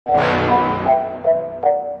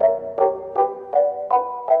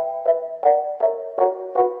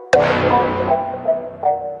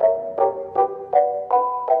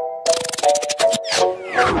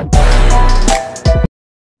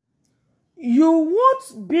You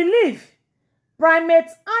won't believe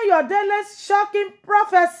Primate Ayodele's shocking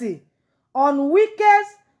prophecy on Wike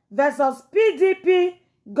versus PDP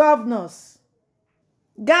governors.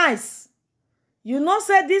 Guys, you know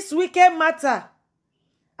say this Wike matter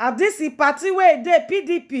at this party wey dey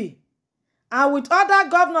PDP and with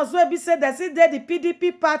other governors wey be say they still dey the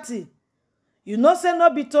PDP party. You know say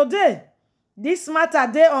no be today this matter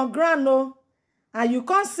dey on ground o, and you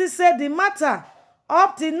can't see say the matter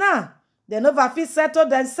up till now they never fit settle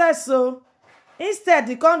themselves. So instead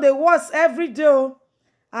e come dey worse every day o.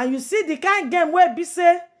 And you see the kind game wey be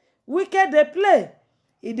say Wike dey play.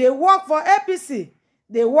 E dey work for APC,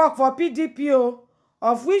 dey work for PDP o,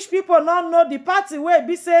 of which people no know the party wey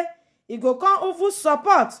be say e go come even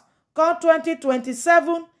support come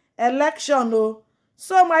 2027 election o.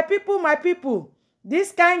 So my people,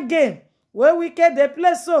 this kind game wey Wike dey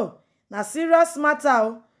play so na serious matter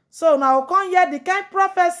o. So now we come hear the kind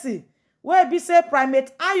prophecy wey be say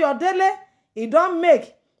Primate Ayodele e don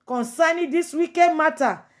make concerning this Wike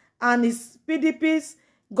matter and his PDP's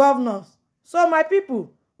governors. So my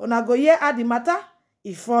people, una go hear how the matter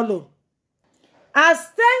e follow. As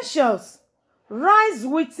tensions rise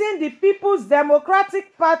within the People's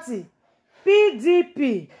Democratic Party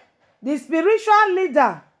PDP, the spiritual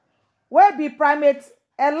leader wey be Primate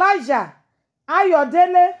Elijah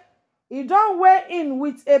Ayodele, e don weigh in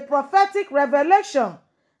with a prophetic revelation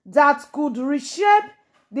that could reshape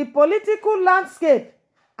the political landscape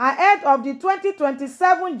ahead of the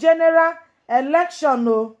 2027 general election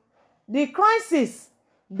o. The crisis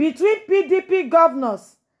between PDP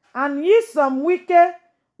governors and Nyesom Wike,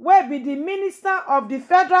 wey be the Minister of the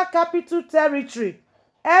Federal Capital Territory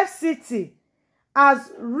FCT,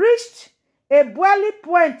 has reached a boiling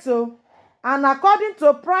point o. And according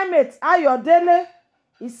to Primate Ayodele,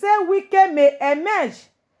 he said Wike may emerge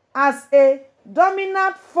as a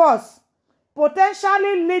dominant force,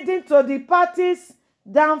 potentially leading to the party's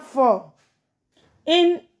downfall.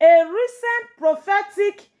 In a recent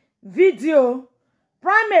prophetic video,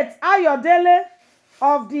 Primate Ayodele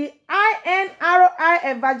of the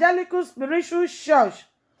INRI Evangelical Spiritual Church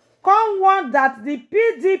come warn that the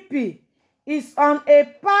PDP is on a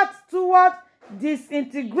path toward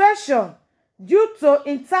disintegration due to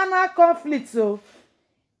internal conflicts. So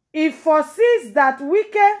he foresees that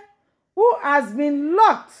Wike, who has been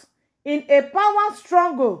locked in a power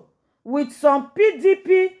struggle with some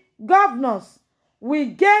PDP governors, will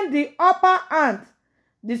gain the upper hand.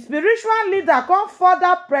 The spiritual leader can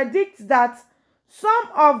further predict that some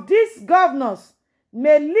of these governors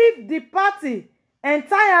may leave the party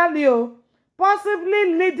entirely,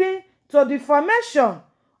 possibly leading to the formation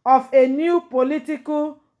of a new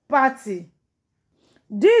political party.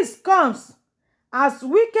 This comes as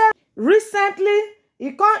Wike recently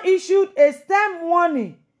issued a stern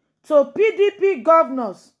warning to PDP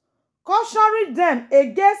governors, cautioning them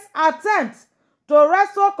against attempts to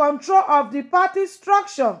wrestle control of the party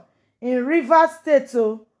structure in Rivers State.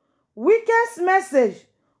 Wike's message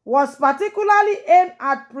was particularly aimed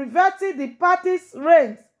at preventing the party's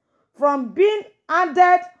reins from being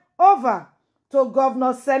handed over to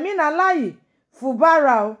Governor Seminalayi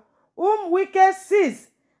Fubara, whom Wike sees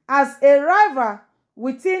as a rival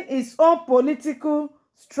within his own political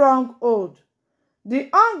stronghold. The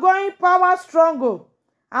ongoing power struggle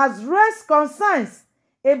has raised concerns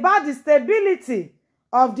about the stability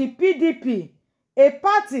of the PDP, a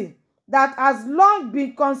party that has long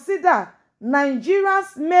been considered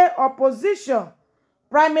Nigeria's main opposition.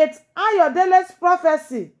 Primate Ayodele's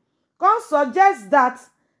prophecy can suggest that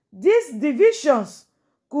these divisions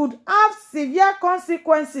could have severe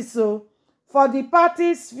consequences for the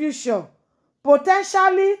party's future,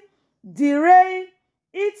 potentially derailing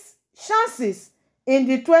its chances in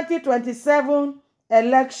the 2027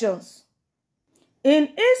 elections. In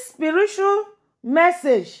his spiritual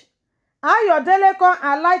message, Ayodele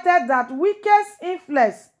highlighted that Wike's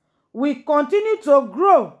influence will continue to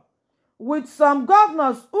grow, with some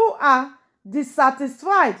governors who are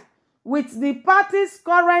dissatisfied with the party's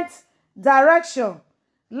current direction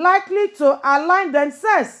likely to align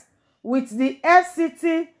themselves with the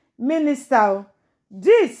FCT minister.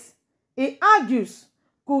 This, he argues,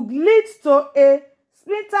 could lead to a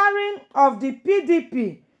splintering of the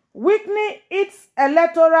PDP, weakening its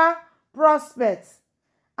electoral prospects.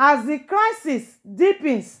 As the crisis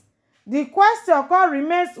deepens, the question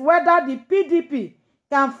remains whether the PDP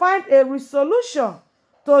can find a resolution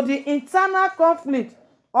to the internal conflict,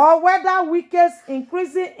 or whether Wike's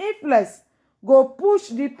increasing influence go push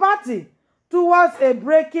the party towards a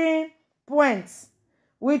breaking point.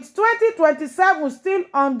 With 2027 still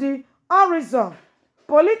on the horizon,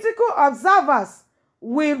 political observers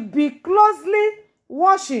will be closely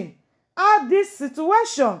watching how this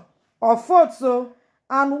situation unfolds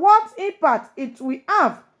and what impact it will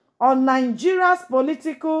have on Nigeria's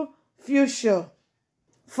political future.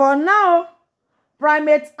 For now,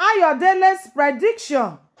 Primate Ayodele's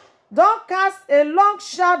prediction don cast a long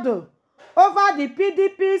shadow over the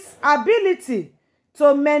PDP's ability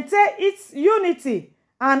to maintain its unity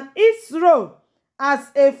and its role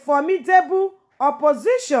as a formidable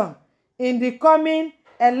opposition in the coming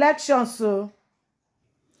elections.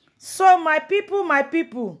 So my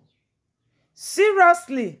people,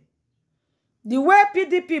 seriously, the way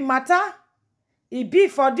PDP matter e be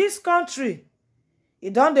for this country, e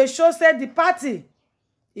don dey show say the party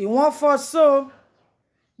e wan fall so,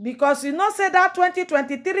 because you know say that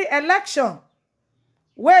 2023 election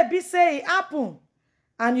wey be say e happen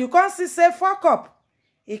and you come see say fuck up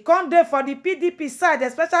e come dey for the PDP side,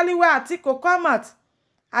 especially where Atiku come out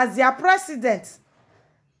as their president,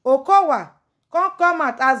 Okowa come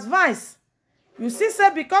out as vice. You see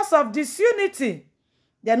say because of disunity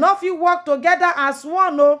dem no fit work together as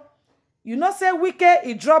one. You know say Wike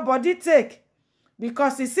e draw body take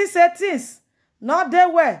because e see say things not dey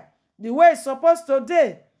well the way e suppose to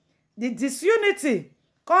dey. The disunity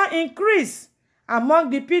come increase among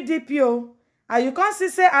the PDP and you can see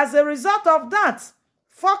say as a result of that,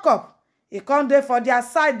 fuck up e come dey for their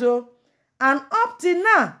side and up till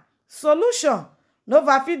now solution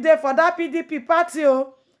no fit dey for that PDP party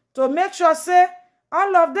to make sure say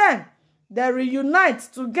all of them they reunite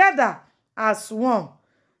together as one.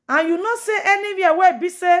 And you know say anywhere where be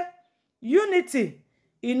say unity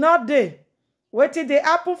e no dey, wetin dey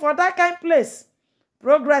happen for that kind place?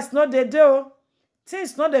 Progress no dey dey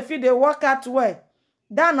things no dey fit dey work out well.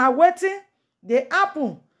 That na wetin dey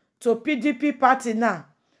happen to PDP party now.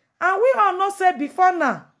 And we all know say before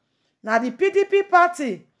now na the PDP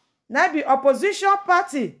party na be opposition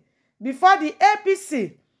party before the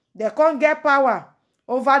APC they can't get power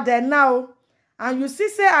over there now. And you see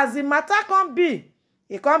say as the matter can be,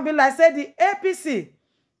 it can't be like say the APC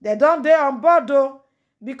they don't dey on board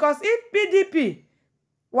because if PDP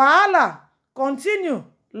wahala continue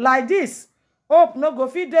like this, hope no go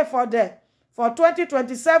fit dey for there for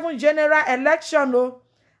 2027 general election.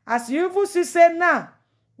 As you even see say now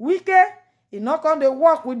Wike e not come dey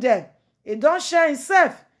work with them, e don share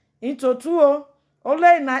himself into two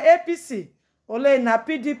only na APC, only na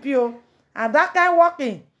PDP and that kind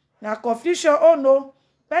working na confusion. No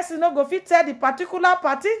person no go fit tell the particular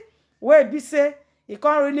party wey be say he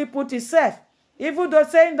can't really put himself, even though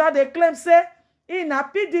saying that they claim say he na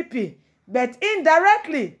PDP, but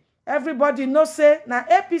indirectly everybody know say na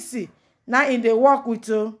APC na in dey work with.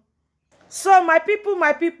 So my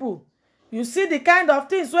people, you see the kind of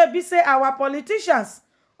things wey be say our politicians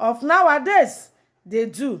of nowadays they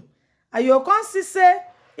do. And you can see say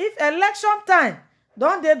if election time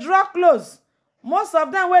don dey draw close, most of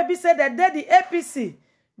them will be say that they the APC.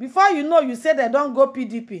 Before you know, you say they don't go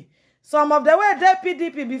PDP. Some of the way they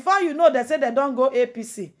PDP, before you know, they say they don't go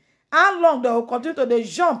APC. How long they will continue to they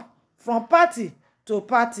jump from party to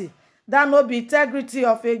party? That no be integrity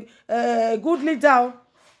of a good leader.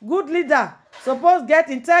 Good leader suppose get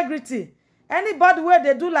integrity. Anybody where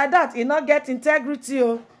they do like that, e not get integrity.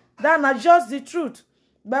 That not just the truth.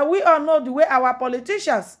 But we all know the way our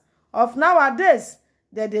politicians of nowadays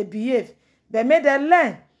that they behave. They made them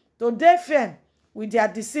learn to dey firm with their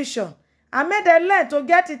decision and made them learn to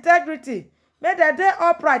get integrity. Made them dey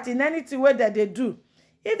upright in anything way that they do.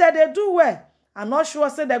 If they do well, I'm not sure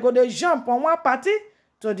say they go to jump from one party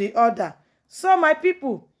to the other. So my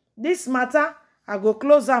people, this matter I go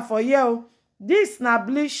close am for you. This na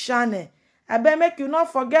Bliss channel. I beg make you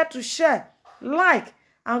not forget to share, like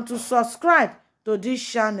and to subscribe to this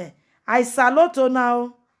channel. I salute you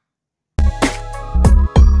now.